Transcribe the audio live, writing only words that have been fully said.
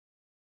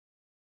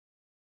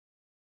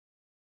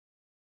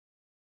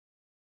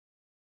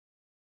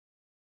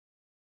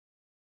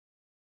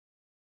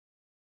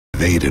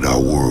invaded our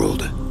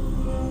world.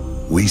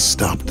 We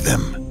stopped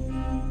them.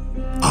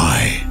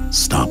 I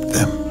stopped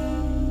them.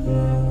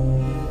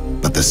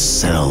 But the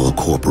Cell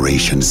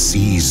Corporation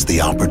seized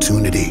the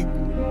opportunity,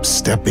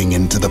 stepping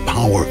into the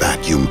power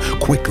vacuum,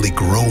 quickly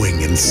growing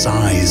in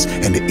size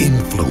and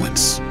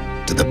influence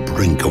to the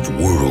brink of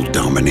world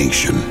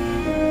domination.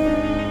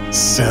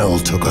 Cell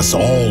took us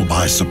all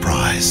by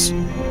surprise.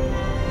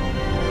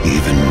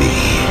 Even me.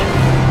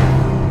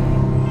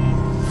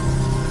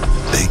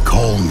 They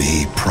call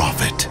me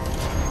Prophet.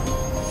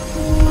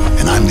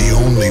 And I'm the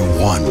only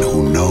one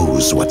who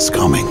knows what's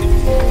coming.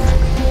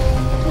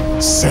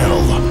 Cell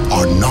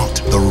are not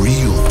the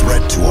real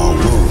threat to our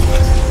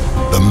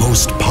world. The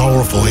most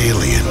powerful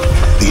alien,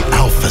 the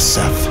Alpha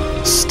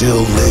Ceph, still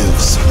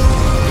lives.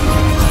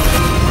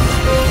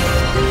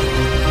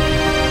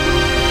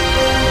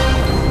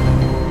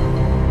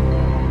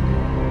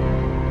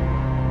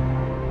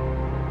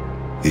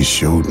 He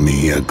showed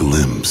me a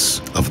glimpse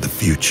of the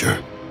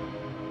future.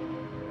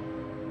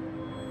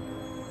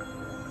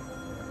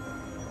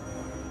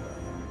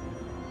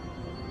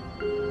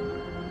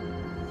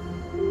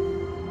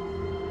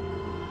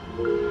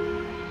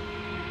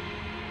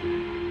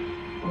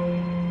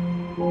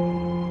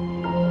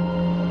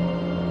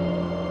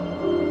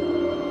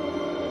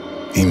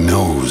 He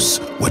knows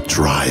what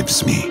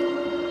drives me,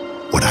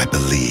 what I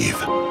believe.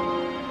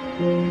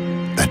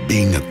 That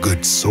being a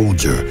good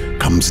soldier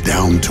comes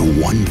down to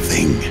one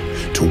thing,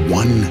 to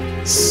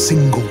one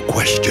single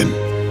question.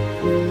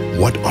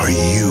 What are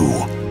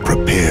you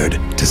prepared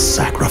to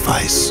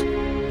sacrifice?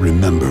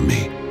 Remember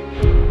me.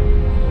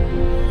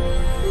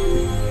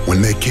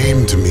 When they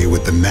came to me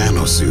with the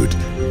Nanosuit,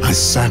 I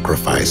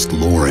sacrificed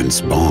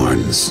Lawrence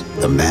Barnes,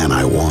 the man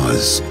I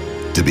was,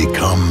 to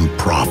become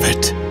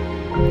Prophet.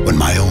 When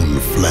my own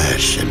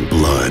flesh and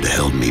blood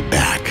held me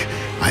back,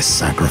 I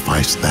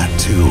sacrificed that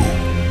too.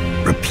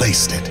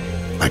 Replaced it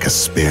like a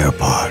spare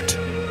part.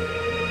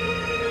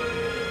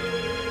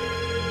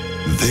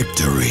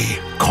 Victory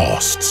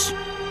costs.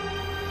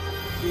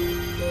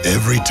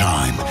 Every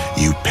time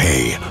you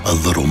pay a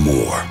little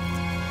more.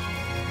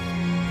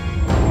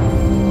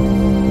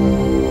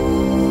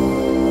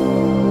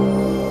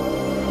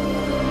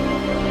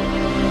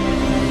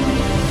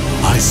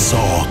 I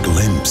saw a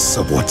glimpse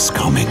of what's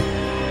coming.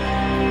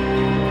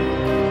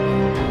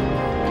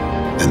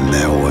 And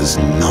there was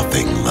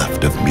nothing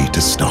left of me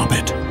to stop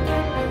it.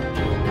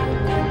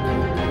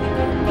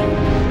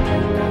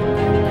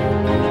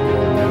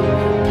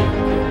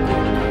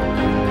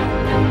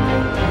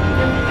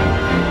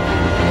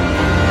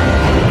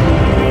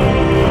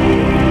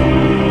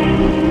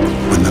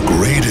 When the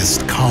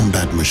greatest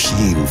combat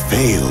machine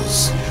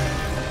fails,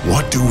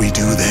 what do we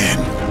do then?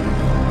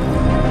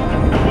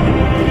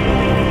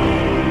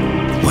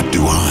 What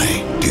do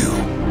I do?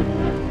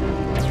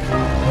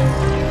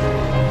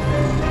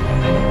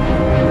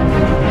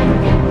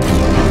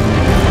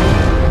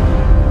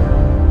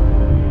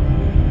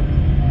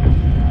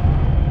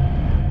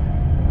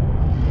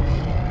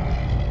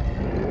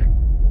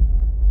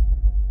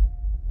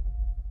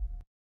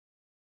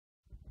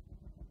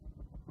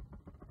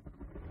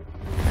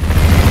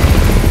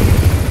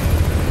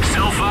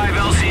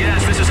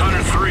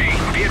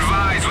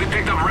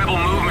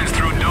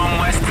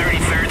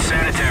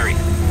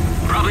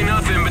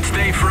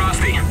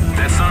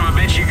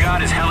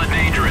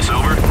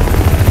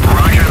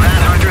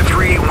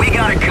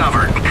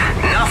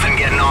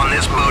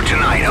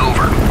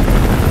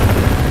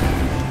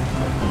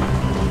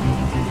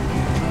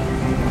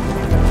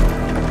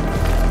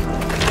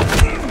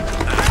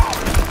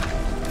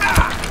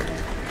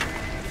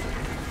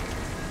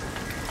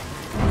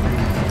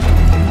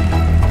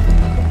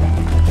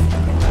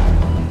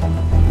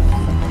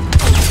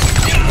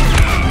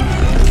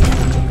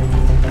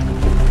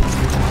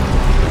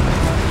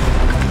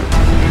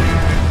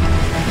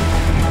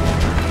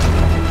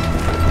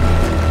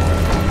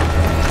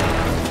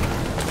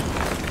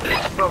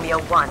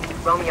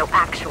 Romeo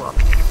Actual.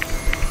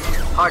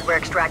 Hardware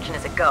extraction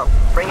is a go.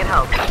 Bring it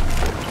home.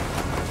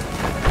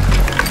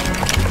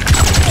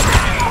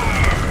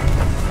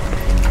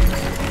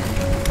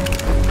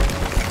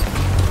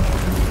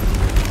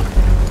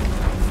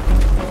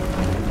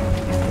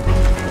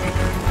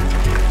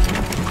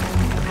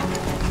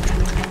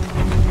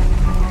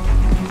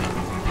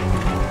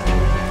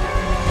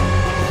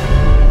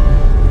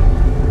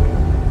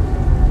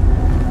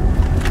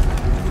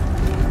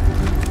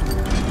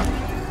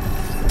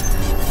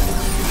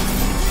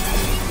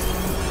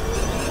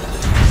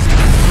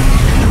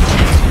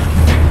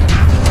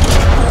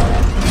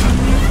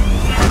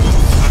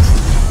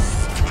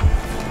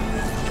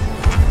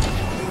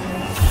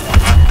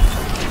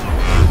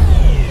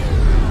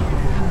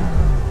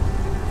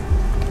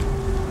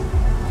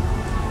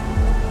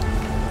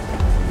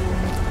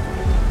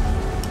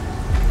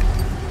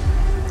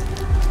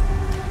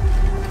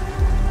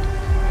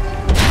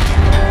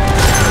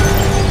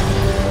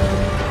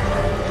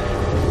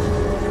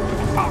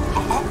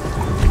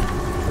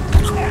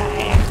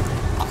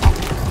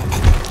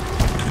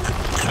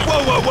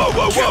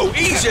 Whoa,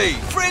 easy!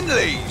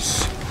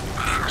 Friendlies!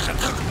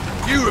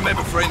 You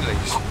remember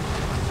friendlies.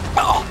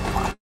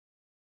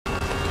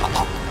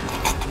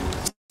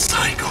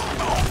 Psycho.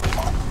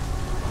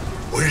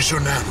 Where's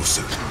your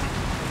nanosuit?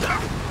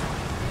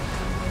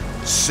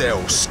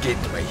 Cell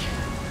skinned me.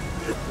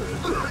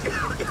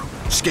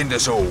 Skinned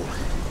us all.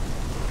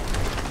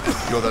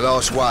 You're the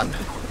last one.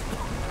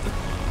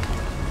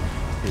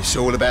 It's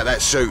all about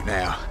that suit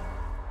now.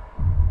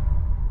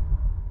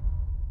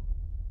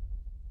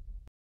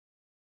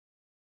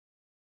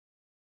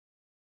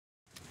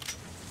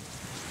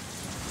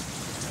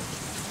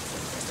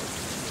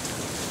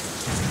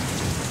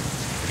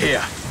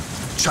 Here,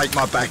 take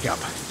my backup.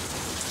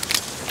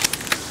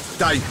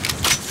 Dave,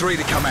 3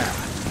 to come out.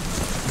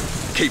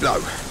 Keep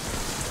low.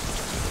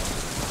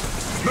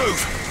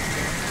 Move!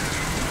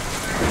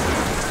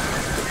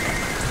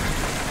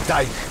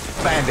 Dave,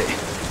 Bandit,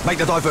 make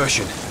the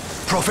diversion.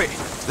 Prophet,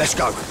 let's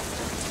go.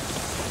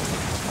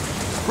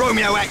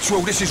 Romeo Actual,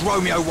 this is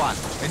Romeo 1.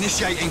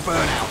 Initiating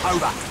burnout,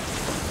 over.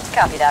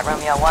 Copy that,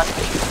 Romeo 1.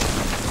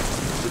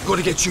 We've got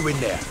to get you in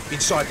there,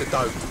 inside the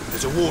dome.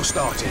 There's a war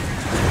starting.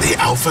 The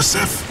Alpha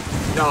Ceph?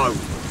 No.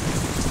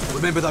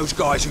 Remember those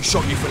guys who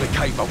shot you for the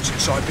K-bolts in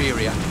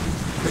Siberia?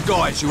 The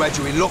guys who had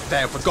you in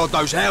lockdown for God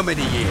knows how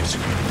many years?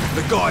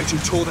 The guys who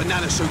tore the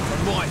nanosuit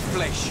from my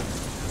flesh?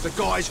 The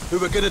guys who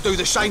were gonna do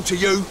the same to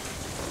you?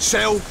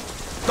 Sell?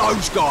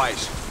 Those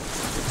guys.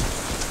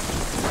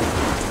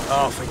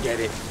 Oh, forget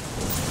it.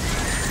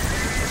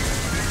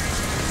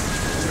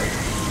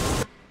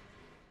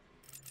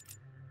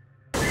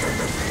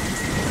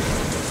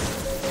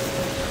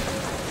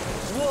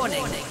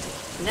 Warning.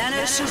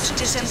 Nanosuit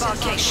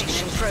disembarkation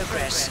in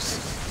progress.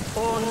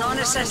 All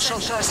non-essential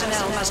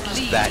personnel must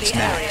leave That's the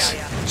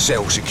area.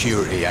 Cell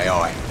security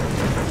AI.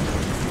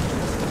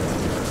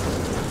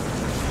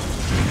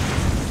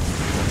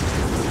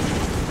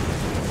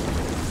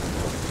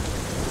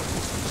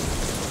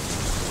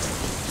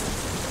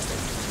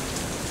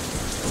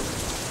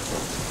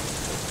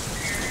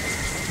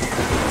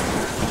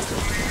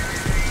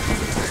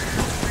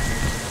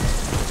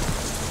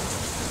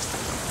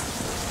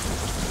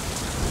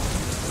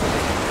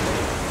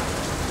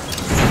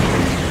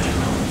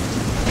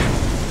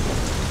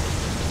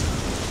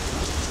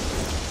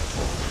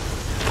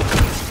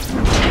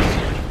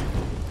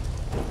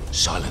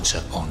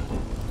 Silencer on.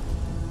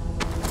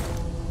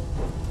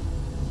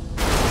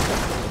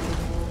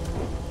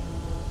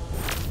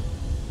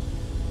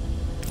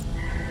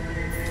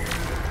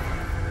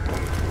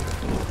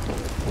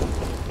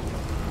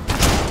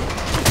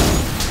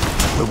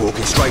 We're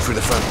walking straight through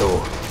the front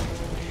door.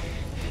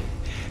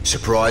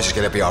 Surprise is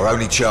going to be our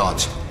only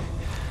chance.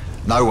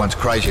 No one's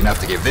crazy enough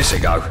to give this a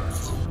go.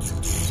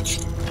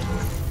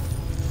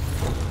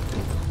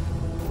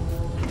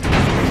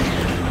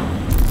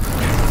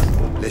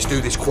 Let's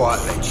do this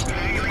quietly.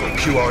 We've got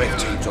QRF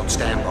teams on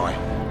standby.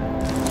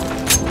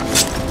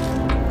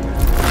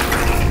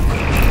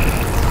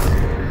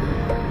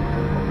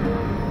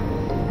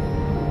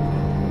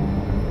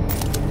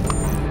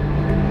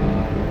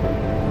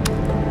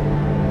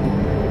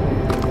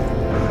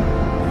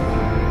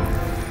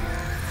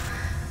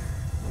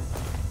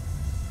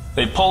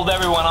 They pulled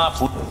everyone off.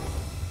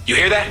 You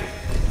hear that?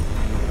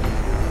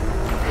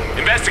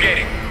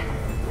 Investigating.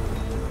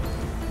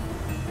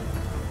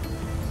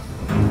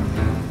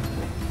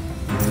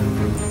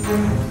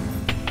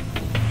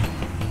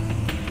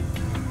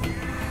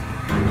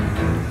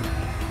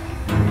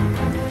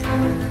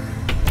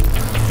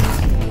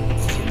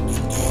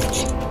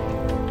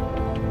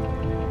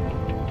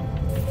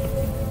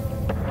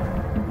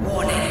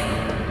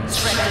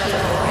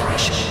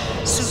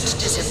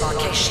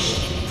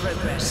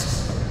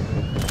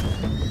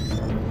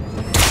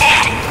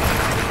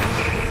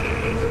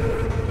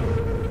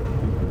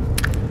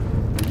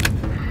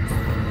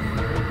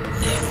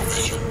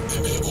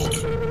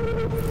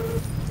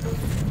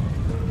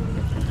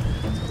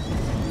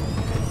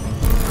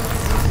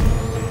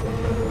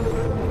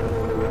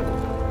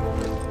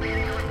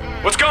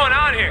 What's going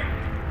on here?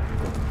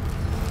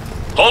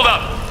 Hold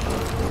up!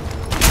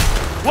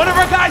 One of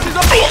our guys is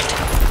up.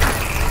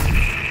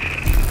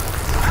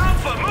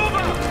 Alpha, move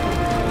up!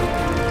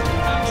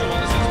 Actual,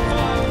 this is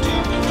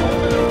 5-2 control.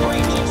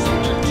 Breaching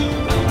sector 2,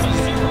 Alpha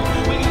 0.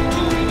 We got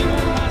 2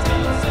 anymore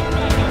hostiles. Send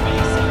back your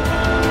base.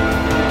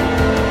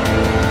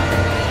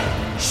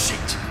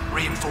 Shit!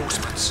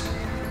 Reinforcements.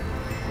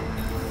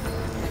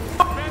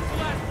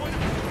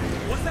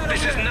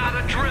 This is not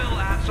a drill,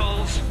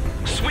 assholes.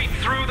 Sweep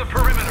through the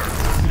perimeter.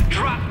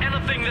 Drop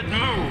anything that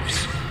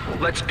moves.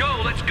 Let's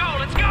go, let's go,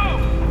 let's go!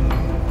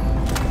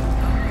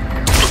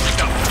 Where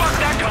the fuck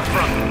that come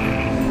from?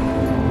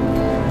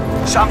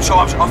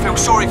 Sometimes I feel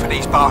sorry for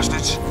these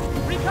bastards,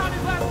 Recon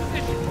is last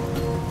position.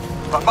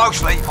 but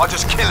mostly I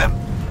just kill them.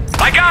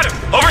 I got him!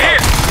 Over here!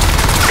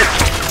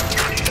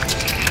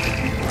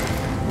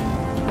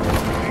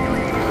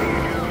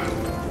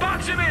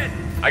 Box him in!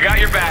 I got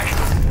your back.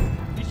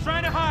 He's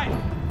trying to hide.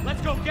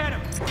 Let's go get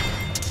him.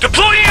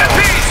 Deploy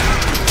EMPs!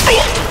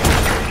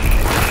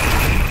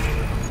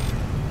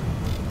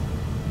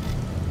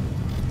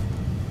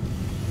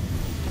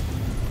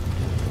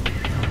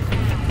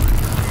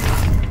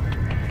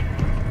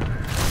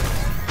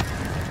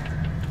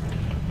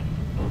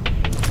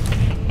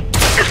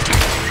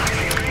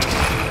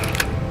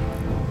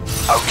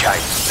 Okay,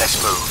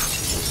 let's move.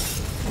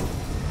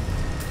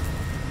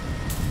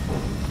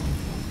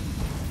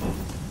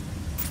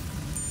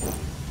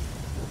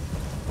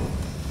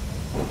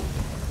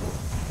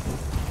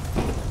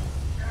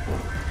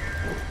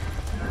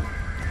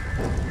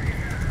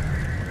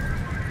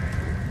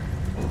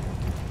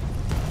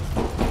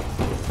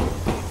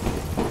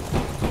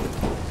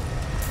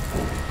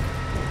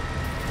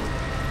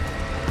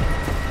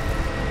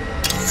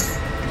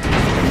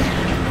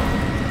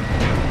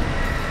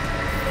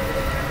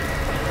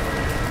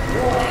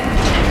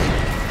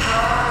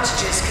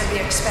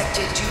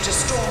 Expected due to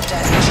storm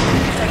damage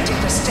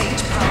affecting the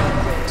state power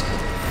grid.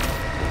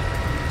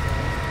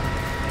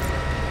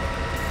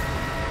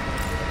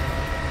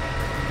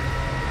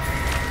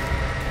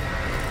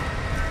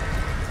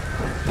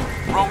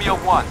 Romeo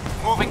 1,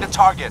 moving the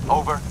target,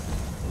 over.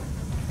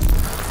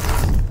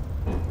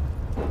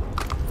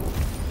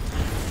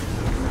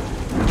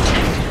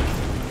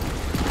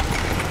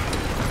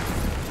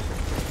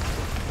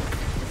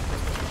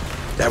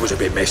 That was a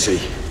bit messy.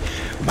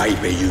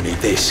 Maybe you need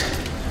this.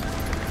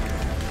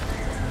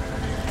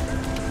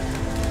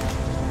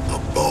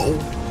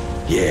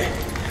 Yeah,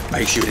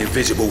 makes you an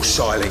invisible,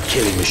 silent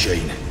killing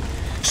machine.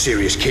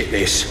 Serious kit,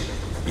 this.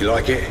 You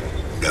like it?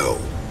 No.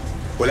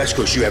 Well, that's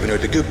because you haven't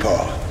heard the good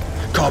part.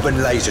 Carbon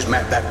lasers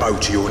map that bow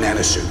to your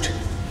nanosuit.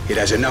 It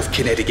has enough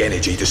kinetic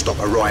energy to stop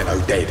a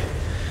rhino dead.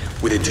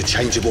 With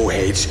interchangeable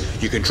heads,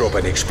 you can drop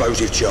an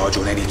explosive charge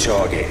on any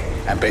target.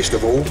 And best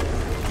of all,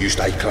 you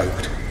stay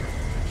cloaked.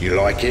 You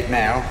like it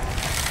now?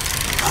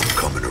 I'm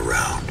coming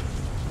around.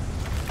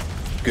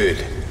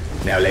 Good.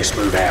 Now let's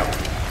move out.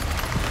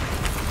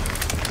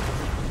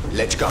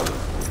 Let's go.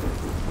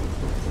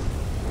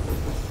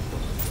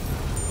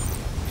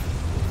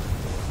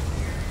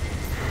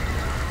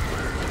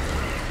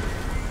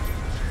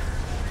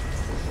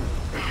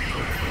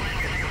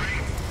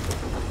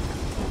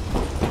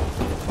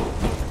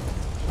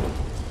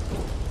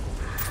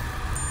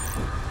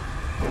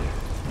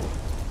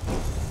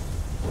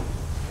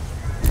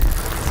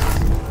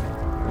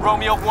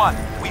 Romeo 1,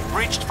 we've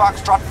reached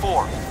Foxtrot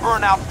 4.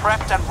 Burnout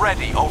prepped and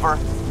ready, over.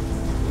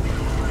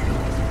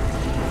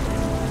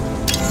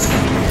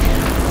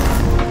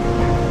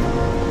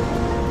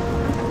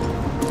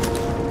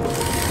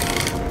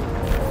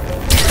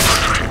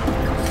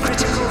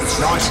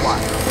 Nice one.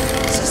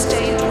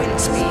 Sustained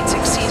wind speeds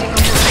exceeding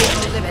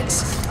operational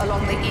limits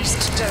along the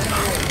east dome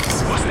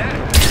walls. What's that?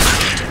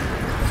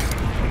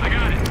 I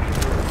got it.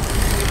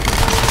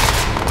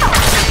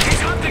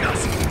 He's hunting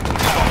us.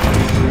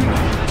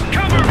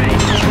 Cover me.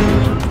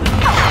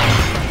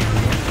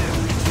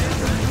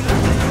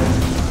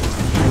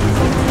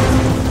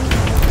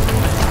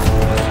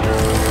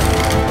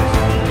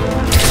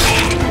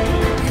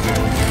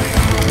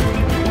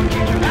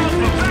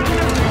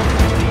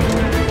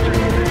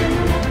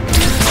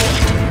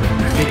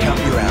 Pick up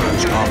your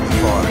arrows after the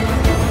fire.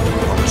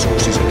 Our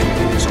resources are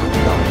limited inside the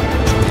dome,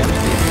 so we have to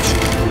be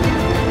efficient.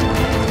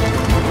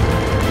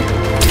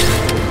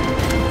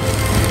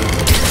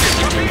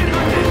 We're being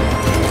hunted.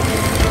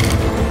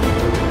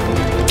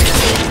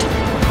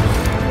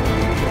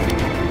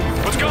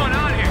 What's going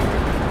on here?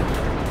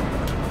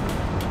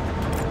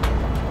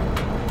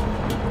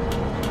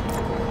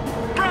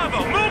 Bravo,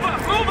 move up,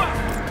 move up.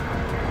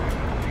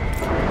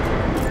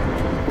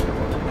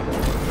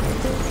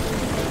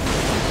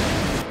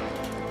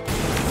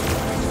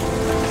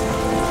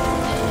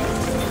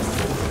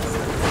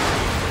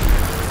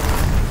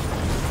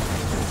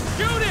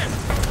 Shoot him!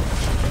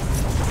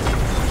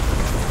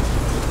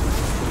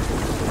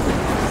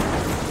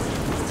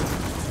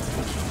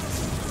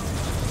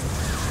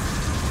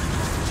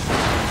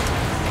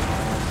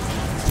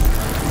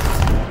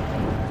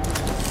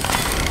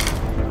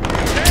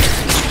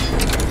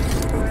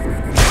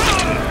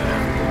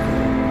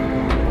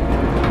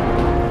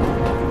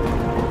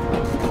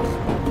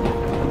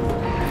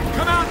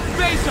 Come out and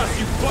face us,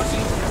 you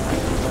pussy!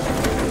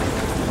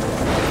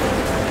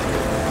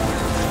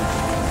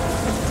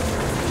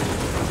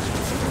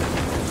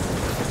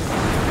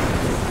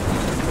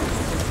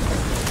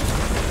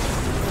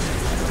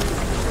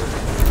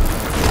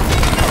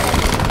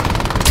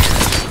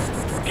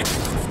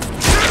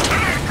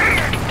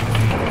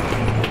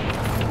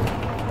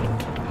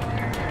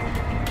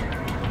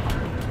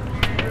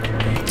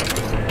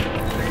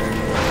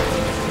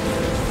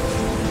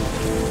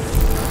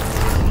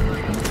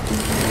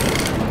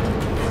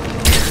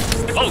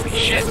 Holy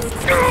shit!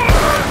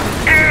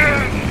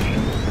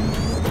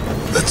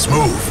 Let's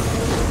move.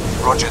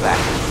 Roger that.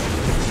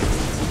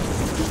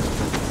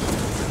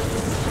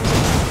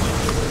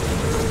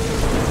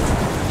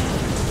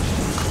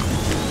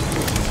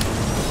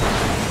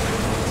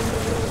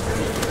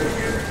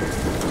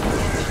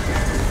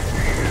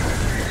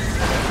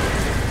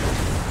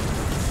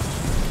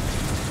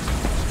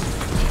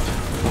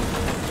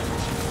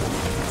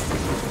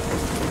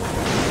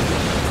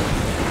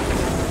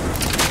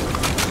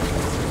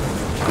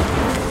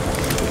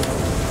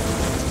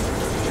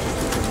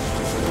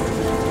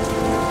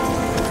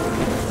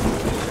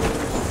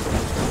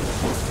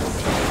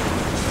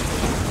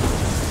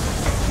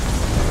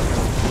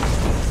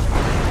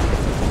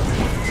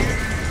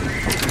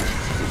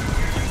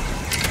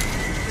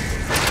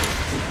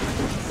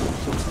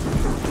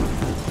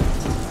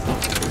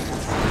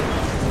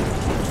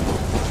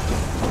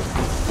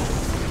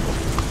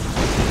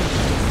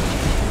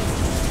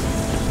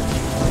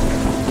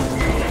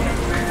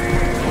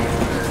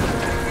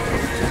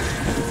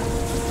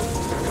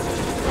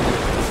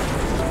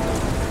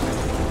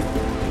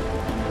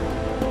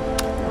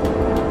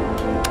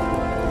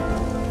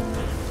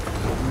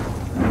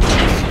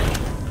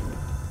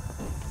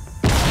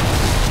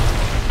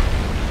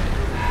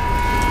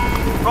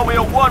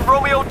 1,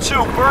 Romeo 2,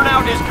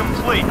 burnout is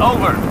complete.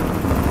 Over.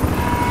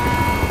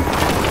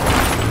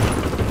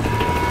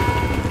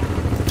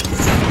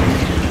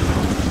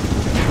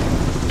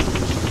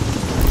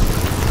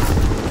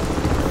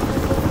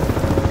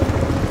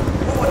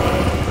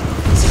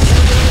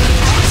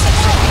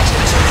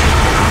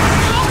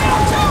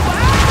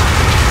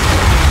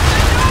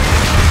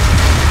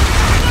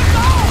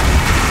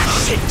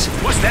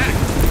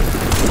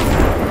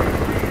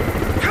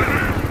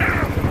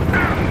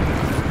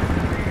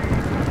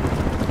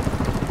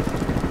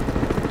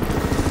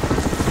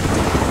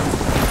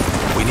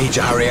 Need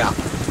to hurry up.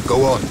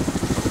 Go on.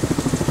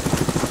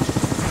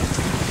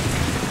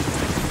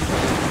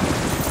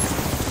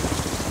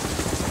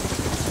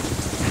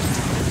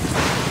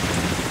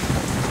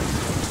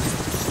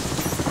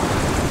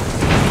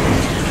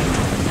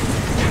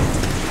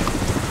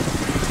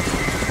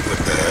 What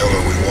the hell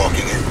are we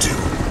walking into?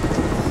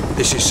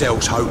 This is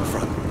Cell's home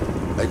front.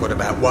 They've got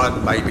about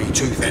 1, maybe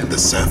 2,000. And the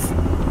Ceph?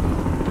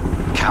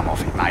 Come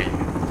off it, mate.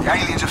 The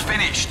aliens are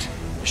finished.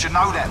 You should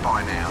know that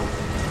by now.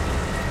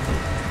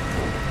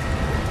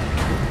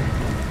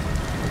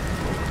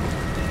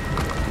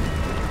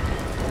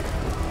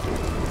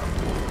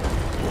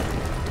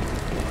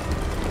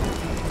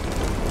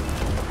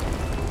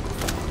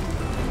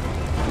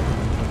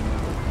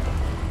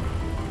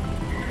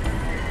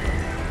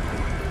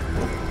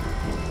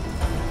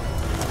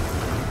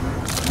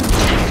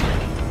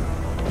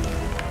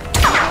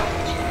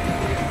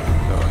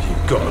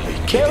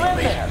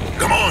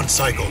 Come on,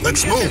 Psycho,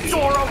 let's move!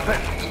 Door open!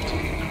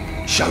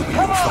 Show me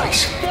your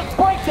face. Just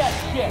break that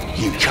shit!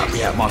 You cut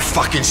me out my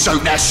fucking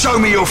suit, now show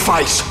me your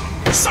face!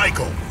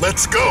 Psycho,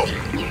 let's go!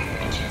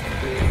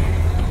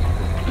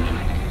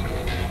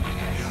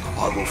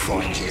 I will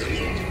find you.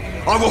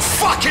 I will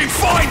fucking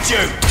find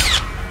you!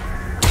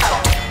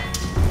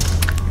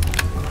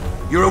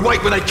 You're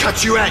awake when they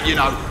cut you out, you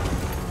know.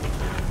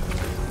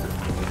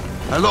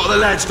 A lot of the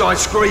lads died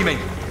screaming.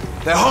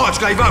 Their hearts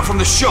gave up from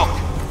the shock.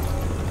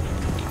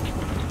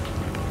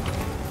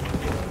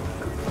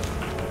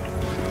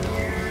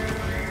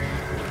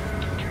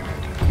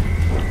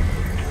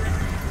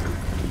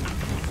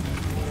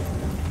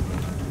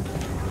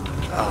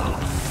 Oh,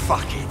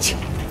 fuck it.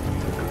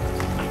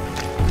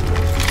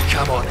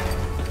 Come on.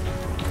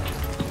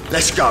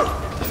 Let's go.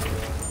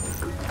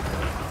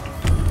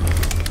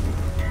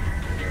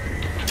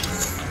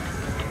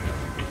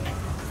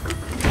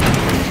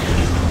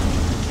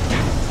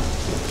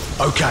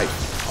 Okay,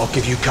 I'll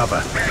give you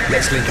cover.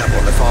 Let's link up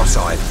on the far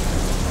side.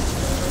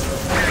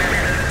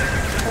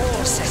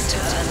 All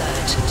sectors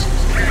alert.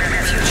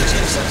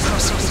 Fugitives are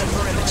crossing the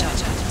perimeter.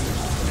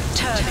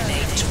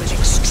 Terminate with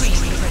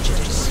extreme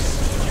prejudice.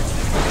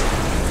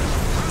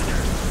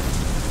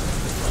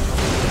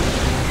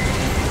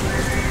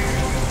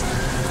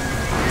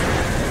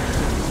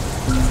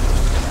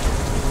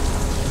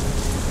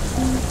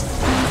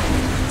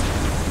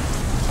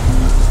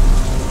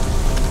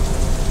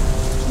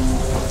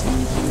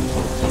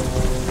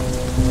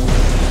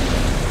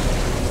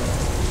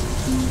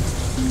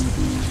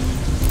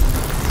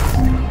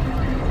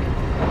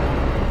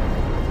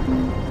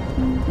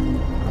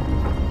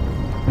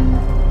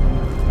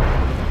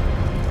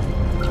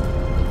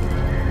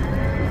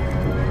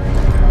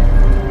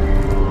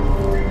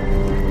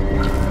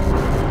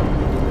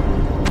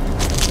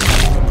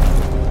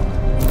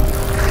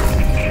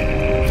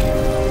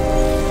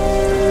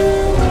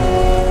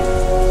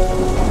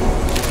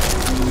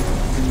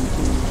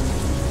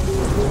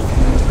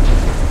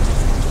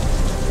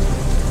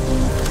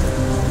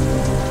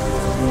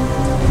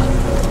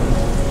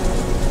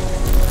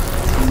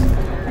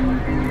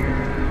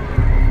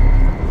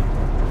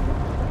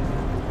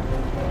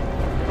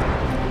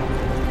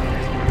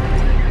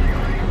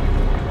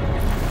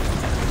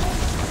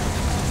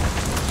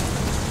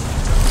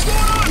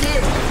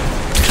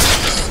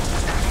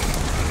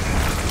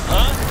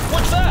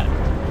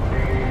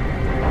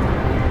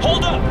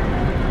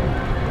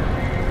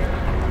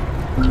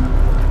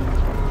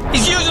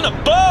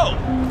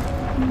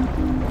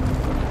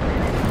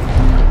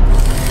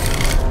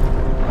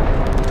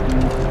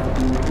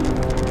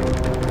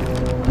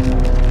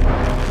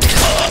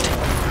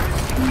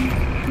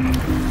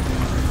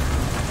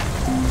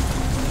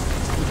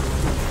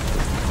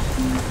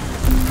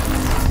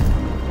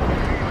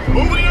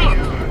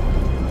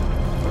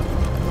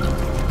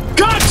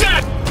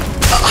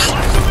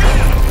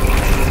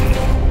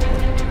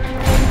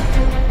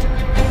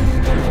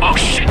 Oh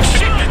shit,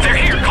 they're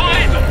here, call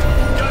it!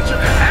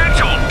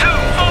 Agile,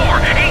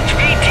 2-4,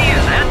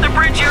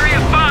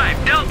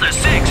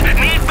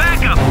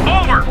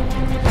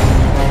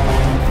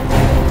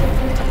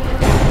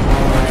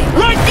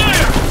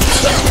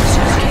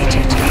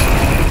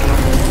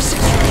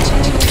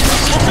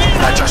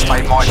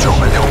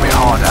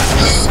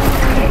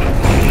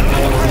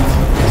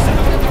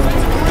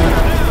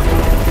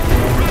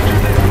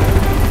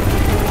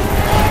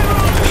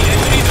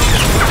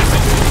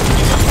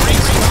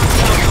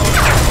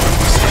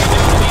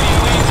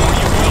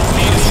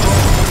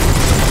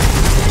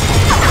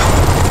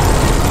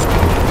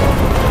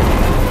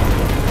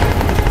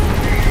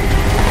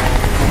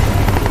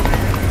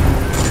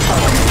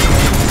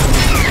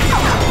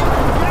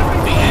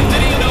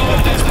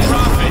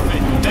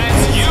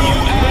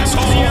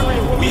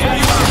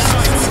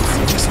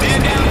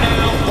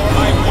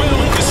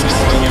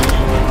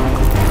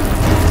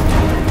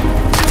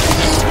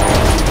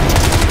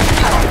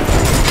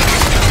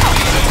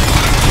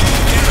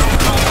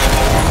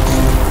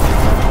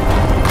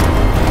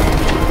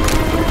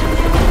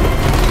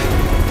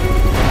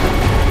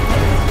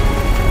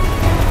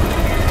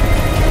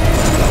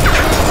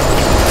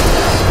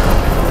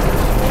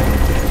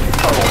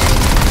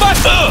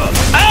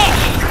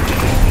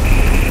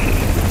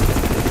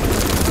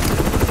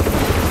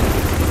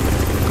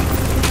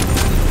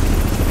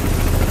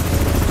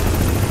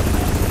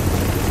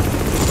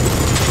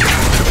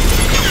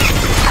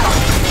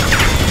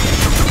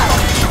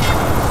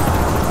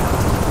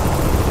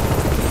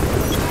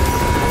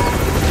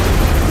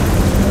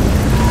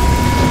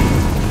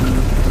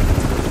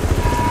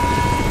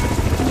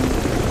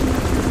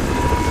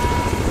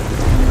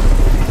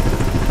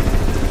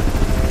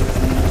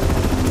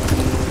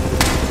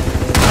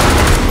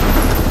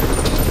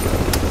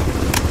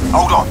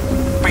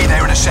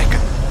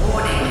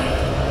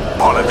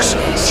 bollocks.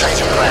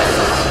 Change of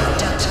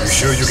plan. You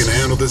sure you can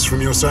handle this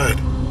from your side?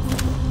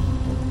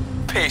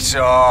 Piss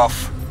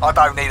off. I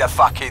don't need a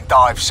fucking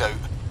dive suit.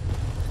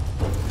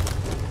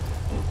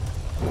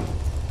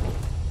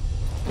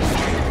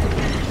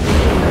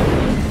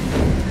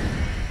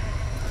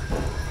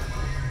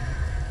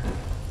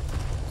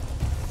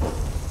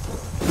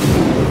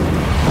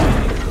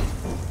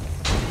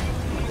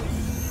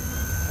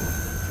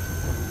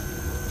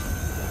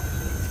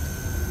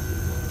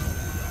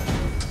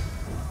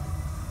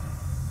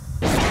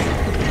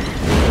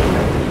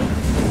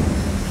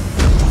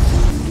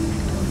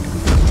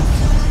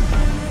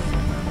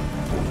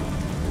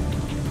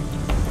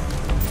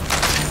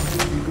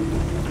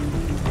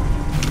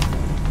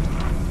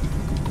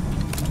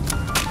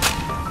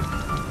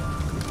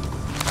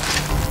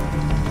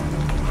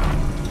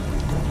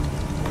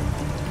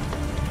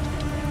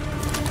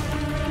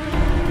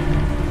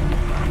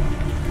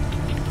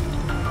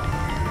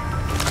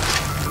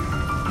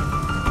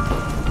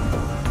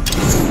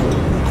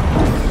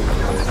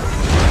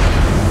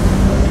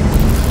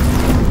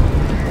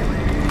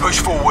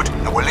 Forward,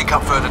 and we'll link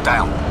up further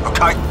down,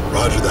 okay?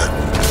 Roger that.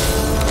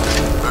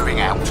 Moving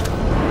out.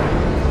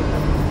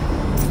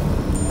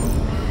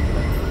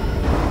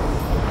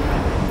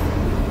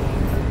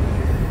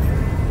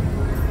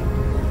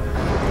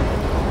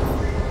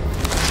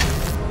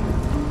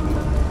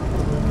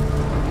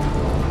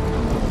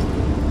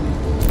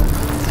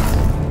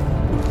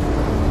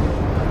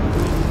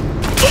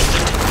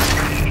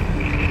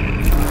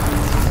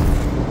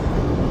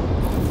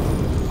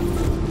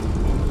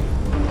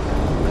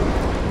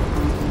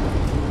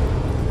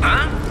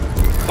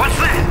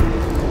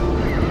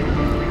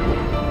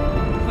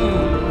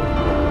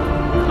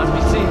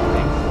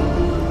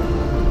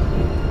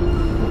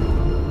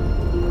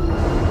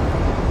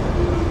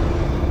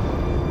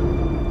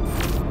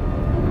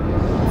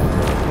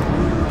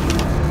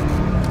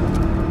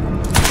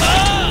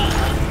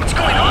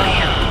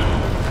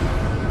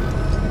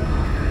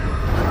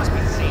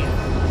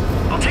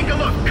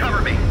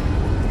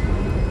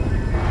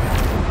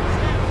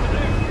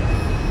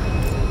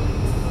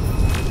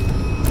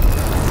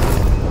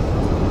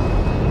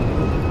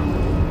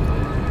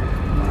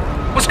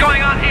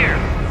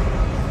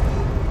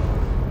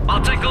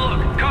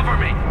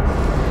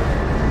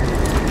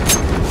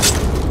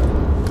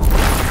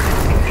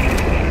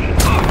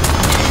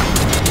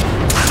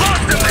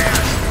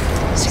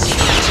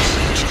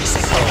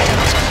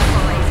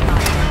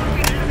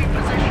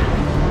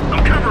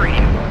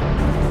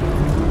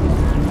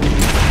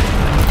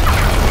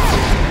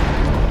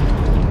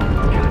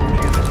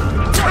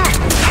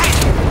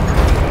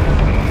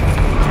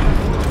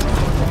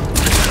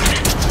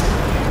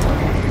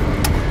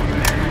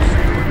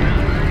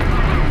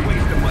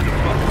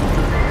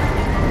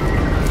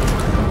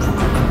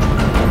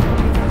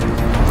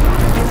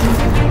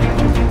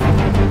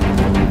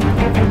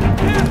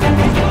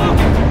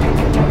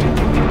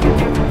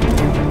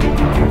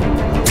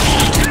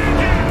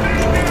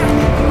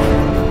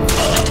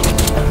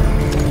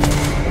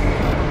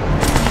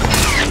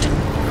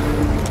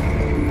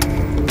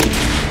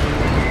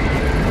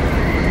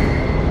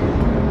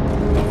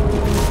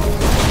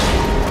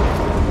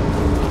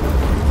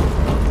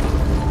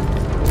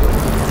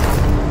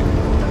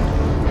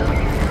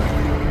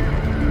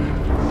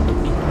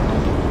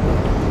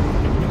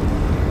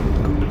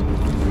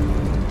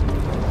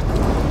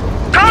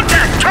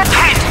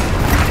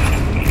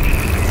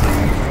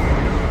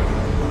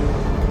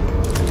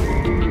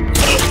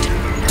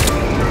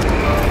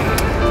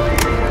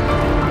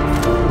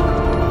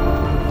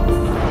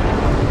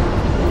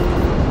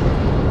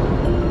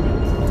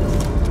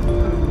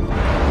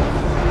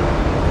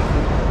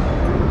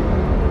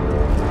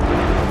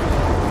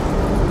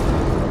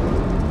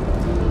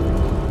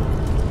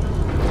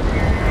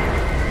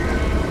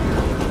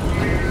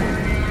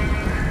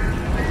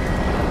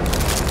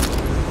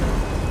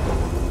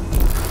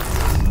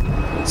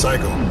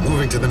 Psycho,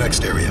 moving to the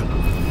next area.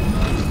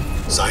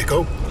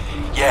 Psycho?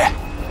 Yeah.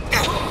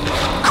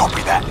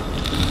 Copy that.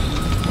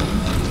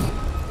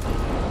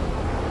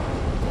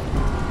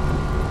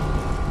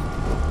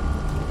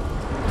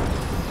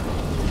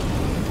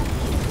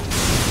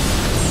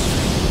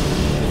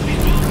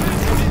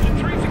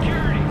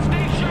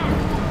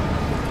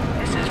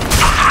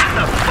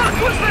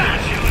 What's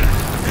that?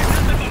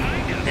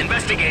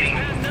 Investigating.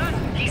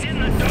 He's in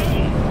the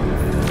dome.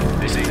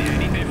 This ain't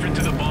any different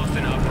to the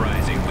Boston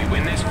uprising. We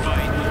win this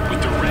fight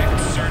with direct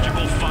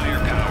surgical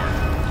firepower,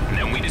 and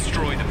then we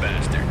destroy the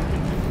bastard.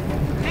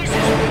 This is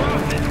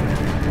profit.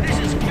 This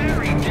is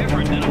very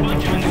different than a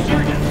bunch of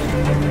insurgents.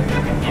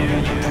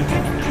 Yeah, you're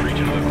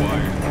preaching to the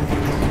choir.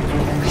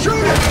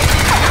 Shoot it!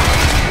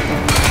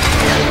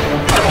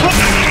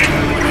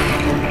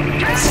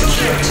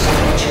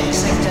 Security,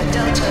 sector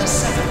Delta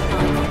 79.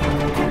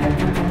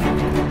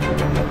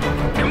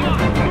 Come on,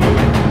 move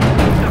it!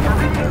 The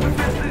perimeter!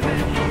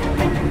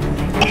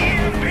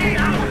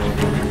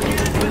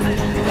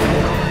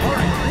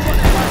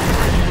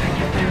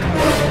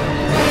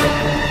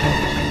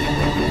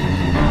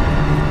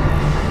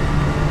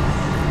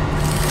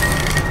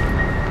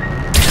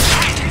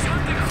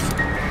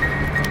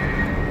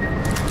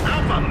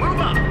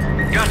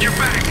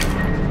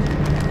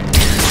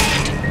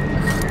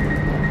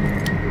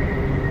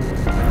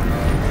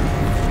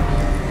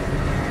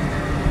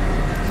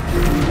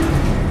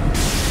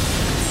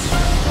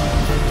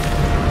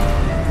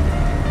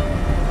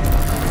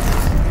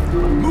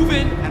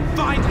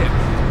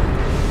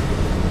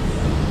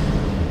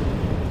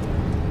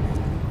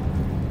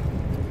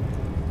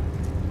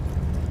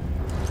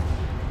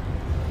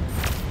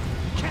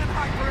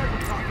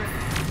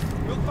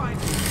 find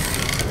him.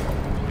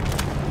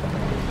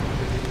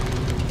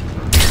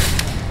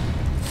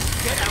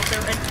 Get out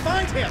there and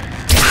find him!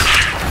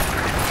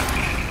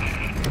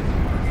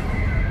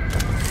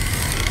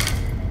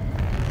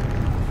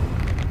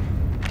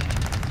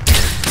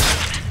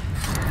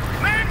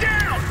 Man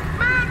down!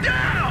 Man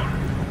down!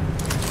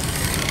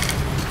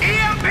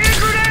 EMP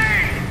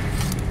grenade!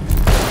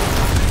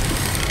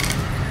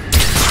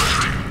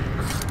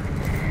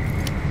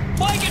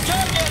 Flank your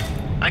target!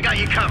 I got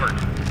you covered.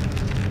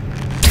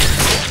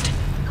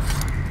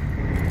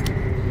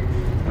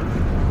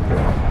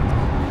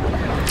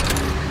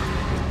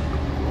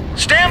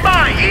 Stand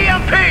by!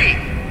 EMP!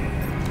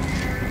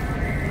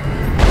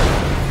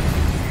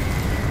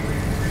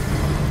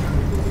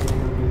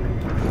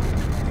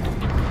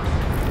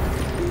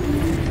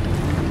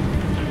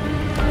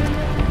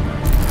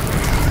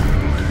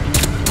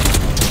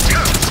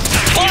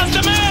 Lost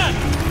a man!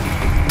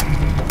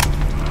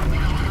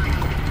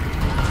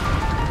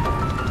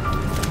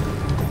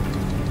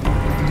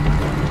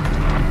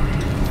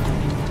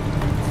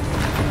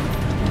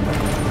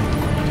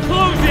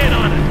 Close in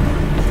on it!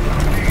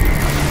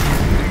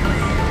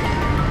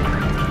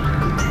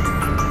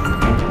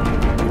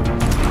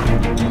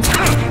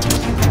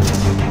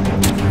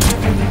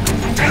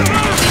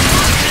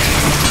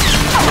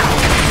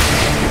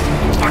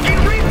 Fucking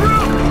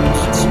regroup!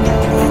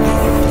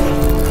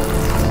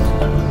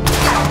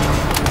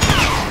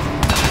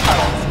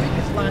 Sweep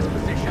his last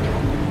position.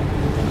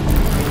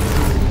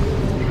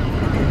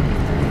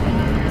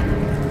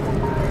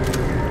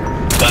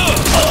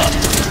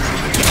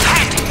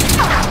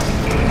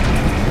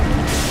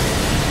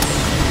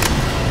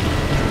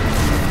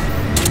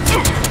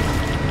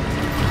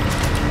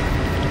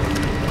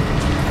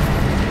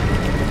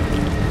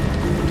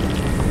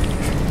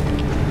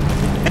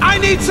 I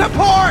need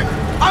support!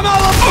 I'm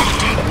all alone!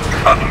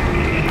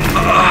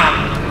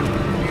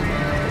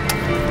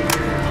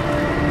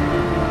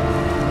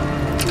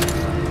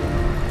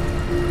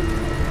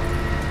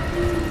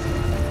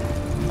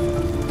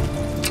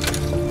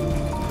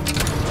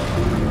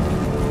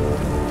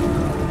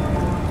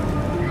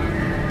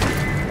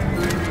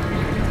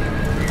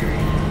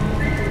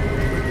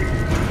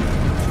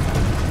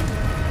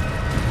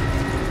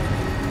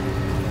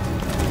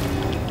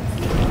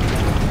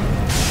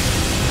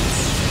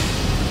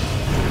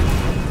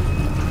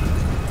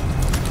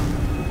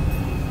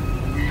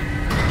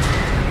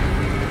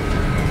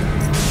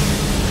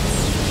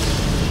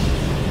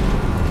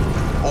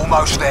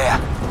 Almost there.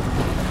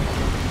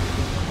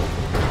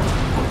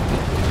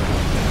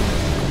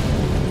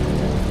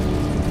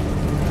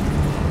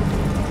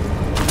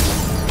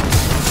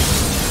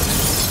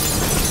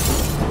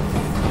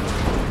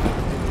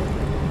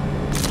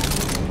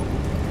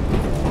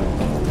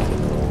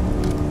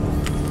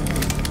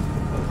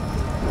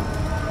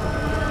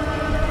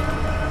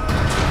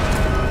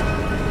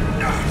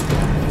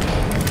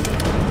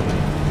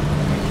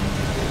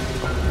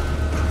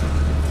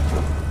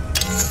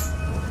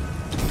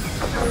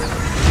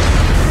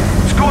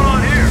 What's going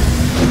on here?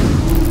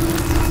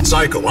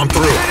 Cycle, I'm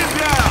through.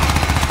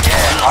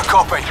 Yeah, I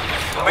copy.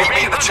 Meet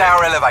me at the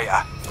tower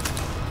elevator.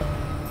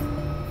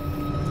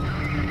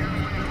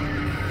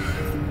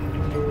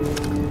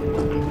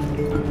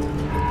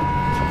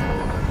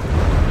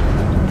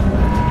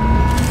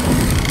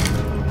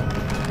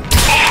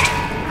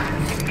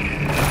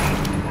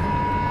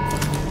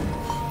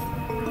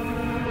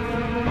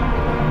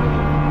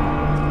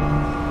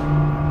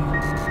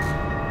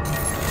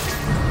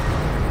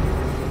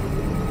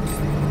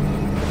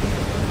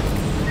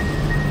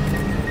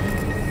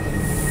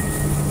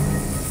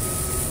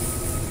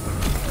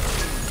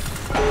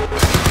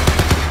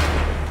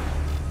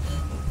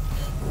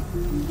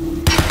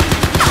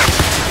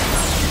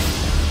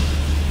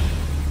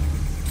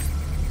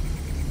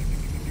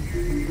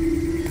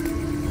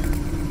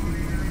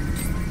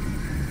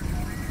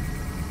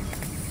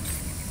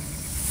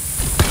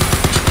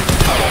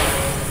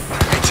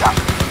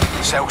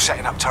 Cell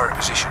setting up turret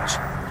positions.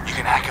 You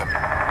can hack them.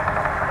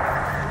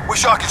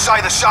 Wish I could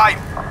say the same.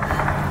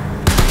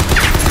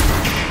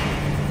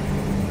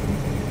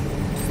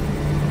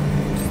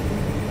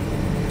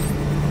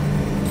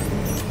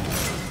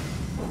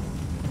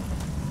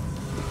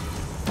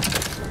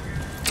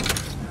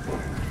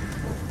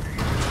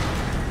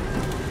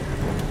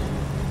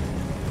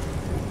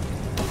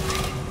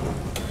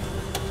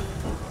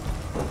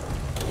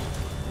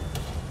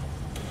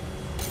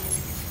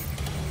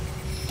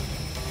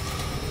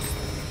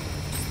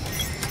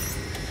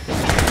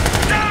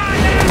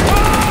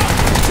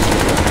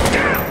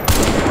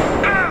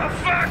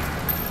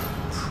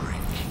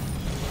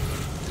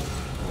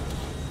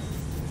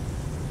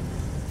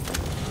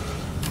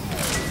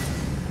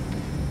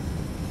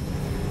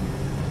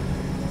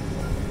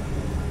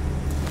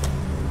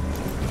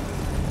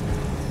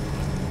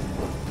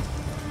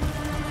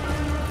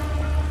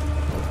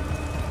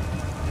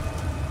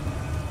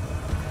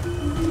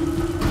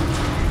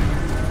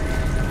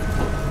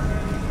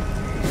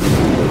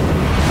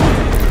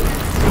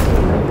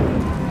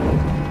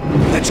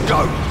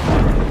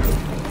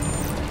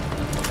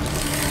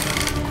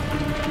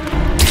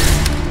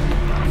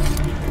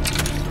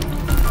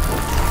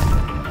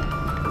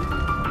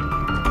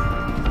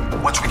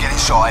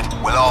 side,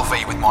 we'll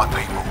RV with my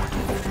people.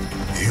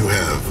 You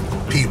have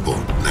people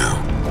now.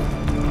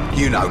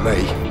 You know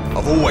me.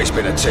 I've always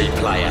been a team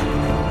player.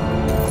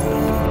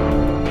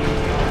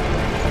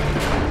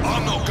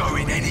 I'm not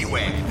going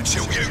anywhere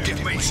until you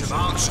give me some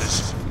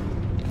answers.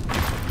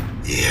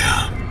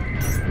 Yeah,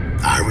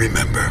 I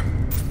remember.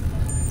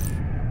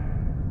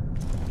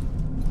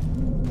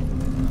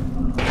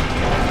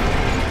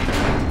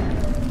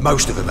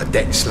 Most of them are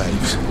debt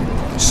slaves.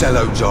 Cell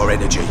owns our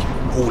energy,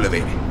 all of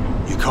it.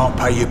 You can't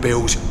pay your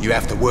bills, you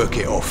have to work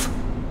it off.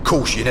 Of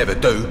course you never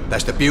do,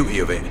 that's the beauty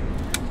of it.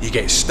 You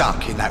get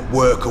stuck in that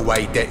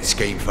work-away debt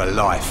scheme for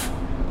life.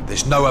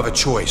 There's no other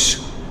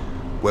choice.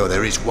 Well,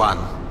 there is one.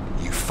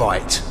 You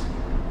fight.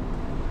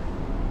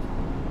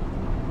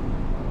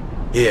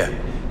 Here,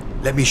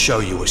 let me show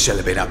you what Cell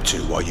have been up to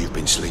while you've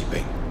been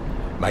sleeping.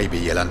 Maybe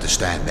you'll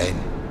understand then.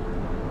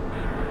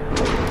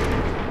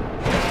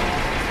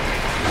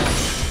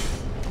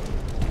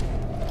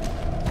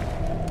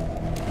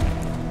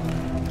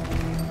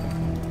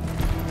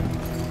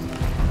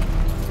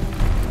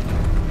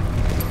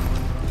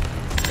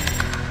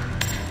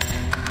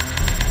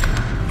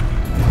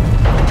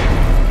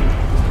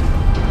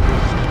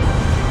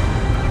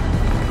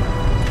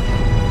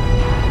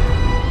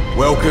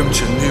 Welcome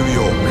to New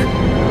York,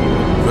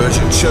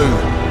 version 2.0.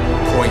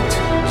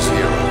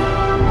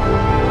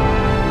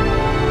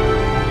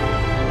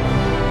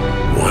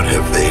 What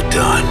have they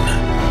done?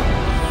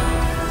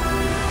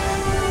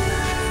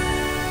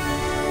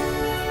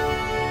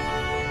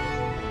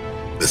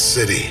 The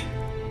city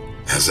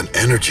has an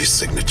energy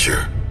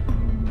signature.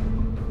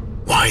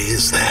 Why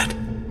is that?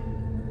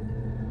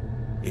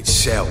 It's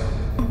Cell.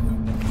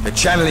 They're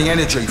channeling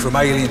energy from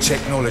alien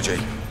technology,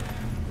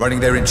 running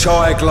their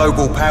entire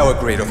global power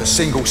grid off a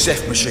single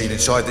Ceph machine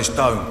inside this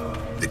dome.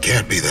 It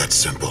can't be that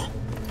simple.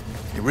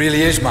 It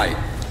really is, mate.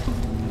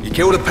 You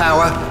kill the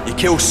power, you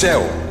kill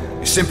Cell.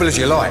 As simple as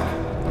you like.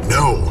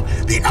 No,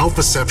 the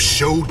Alpha Ceph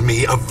showed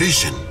me a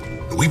vision.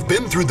 We've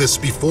been through this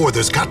before.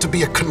 There's got to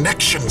be a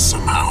connection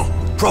somehow.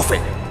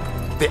 Prophet,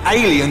 the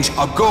aliens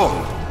are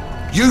gone.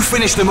 You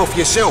finished them off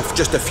yourself,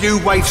 just a few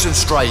waifs and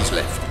strays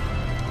left.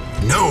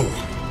 No,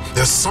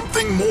 there's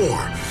something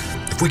more.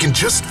 If we can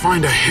just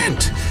find a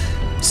hint.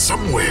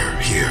 Somewhere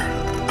here,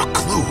 a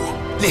clue.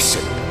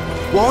 Listen,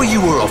 while you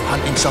were off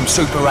hunting some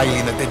super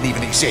alien that didn't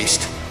even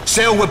exist,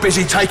 Cell were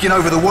busy taking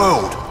over the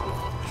world.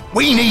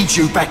 We need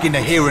you back in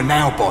the here and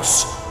now,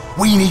 boss.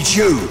 We need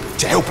you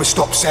to help us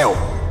stop Cell.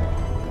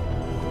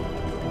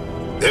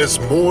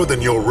 There's more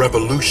than your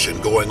revolution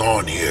going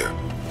on here.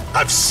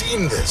 I've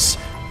seen this.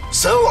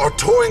 Cell are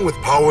toying with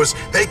powers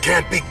they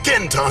can't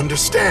begin to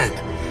understand.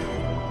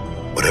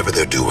 Whatever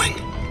they're doing,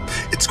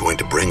 it's going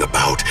to bring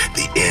about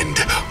the end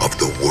of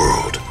the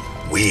world.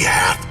 We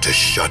have to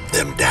shut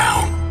them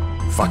down.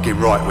 Fucking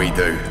right we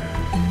do.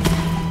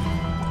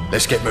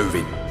 Let's get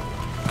moving.